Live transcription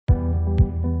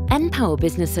Power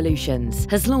Business Solutions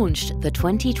has launched the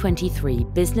 2023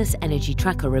 Business Energy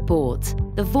Tracker Report,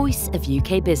 the voice of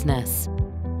UK business.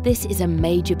 This is a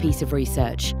major piece of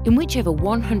research in which over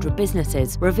 100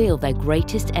 businesses reveal their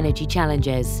greatest energy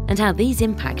challenges and how these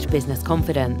impact business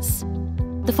confidence.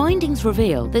 The findings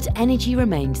reveal that energy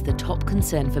remains the top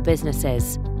concern for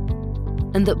businesses,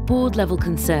 and that board-level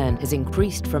concern has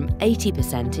increased from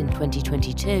 80% in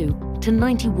 2022 to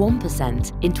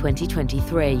 91% in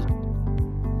 2023.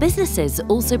 Businesses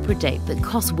also predict that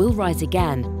costs will rise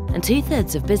again, and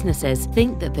 2/3 of businesses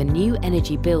think that the new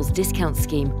energy bills discount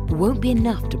scheme won't be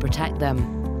enough to protect them.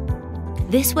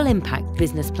 This will impact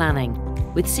business planning,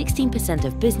 with 16%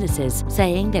 of businesses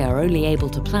saying they are only able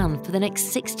to plan for the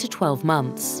next 6 to 12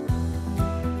 months.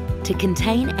 To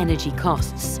contain energy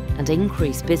costs and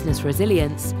increase business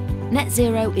resilience, net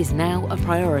zero is now a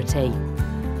priority.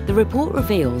 The report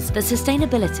reveals that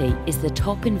sustainability is the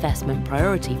top investment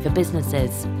priority for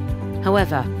businesses.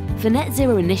 However, for net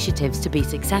zero initiatives to be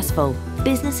successful,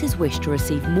 businesses wish to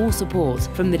receive more support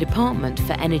from the Department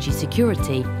for Energy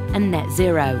Security and Net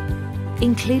Zero,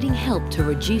 including help to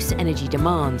reduce energy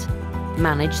demand,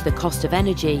 manage the cost of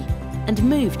energy, and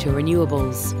move to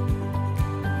renewables.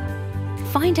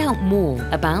 Find out more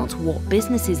about what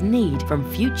businesses need from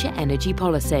future energy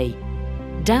policy.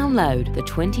 Download the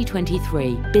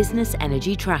 2023 Business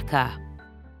Energy Tracker.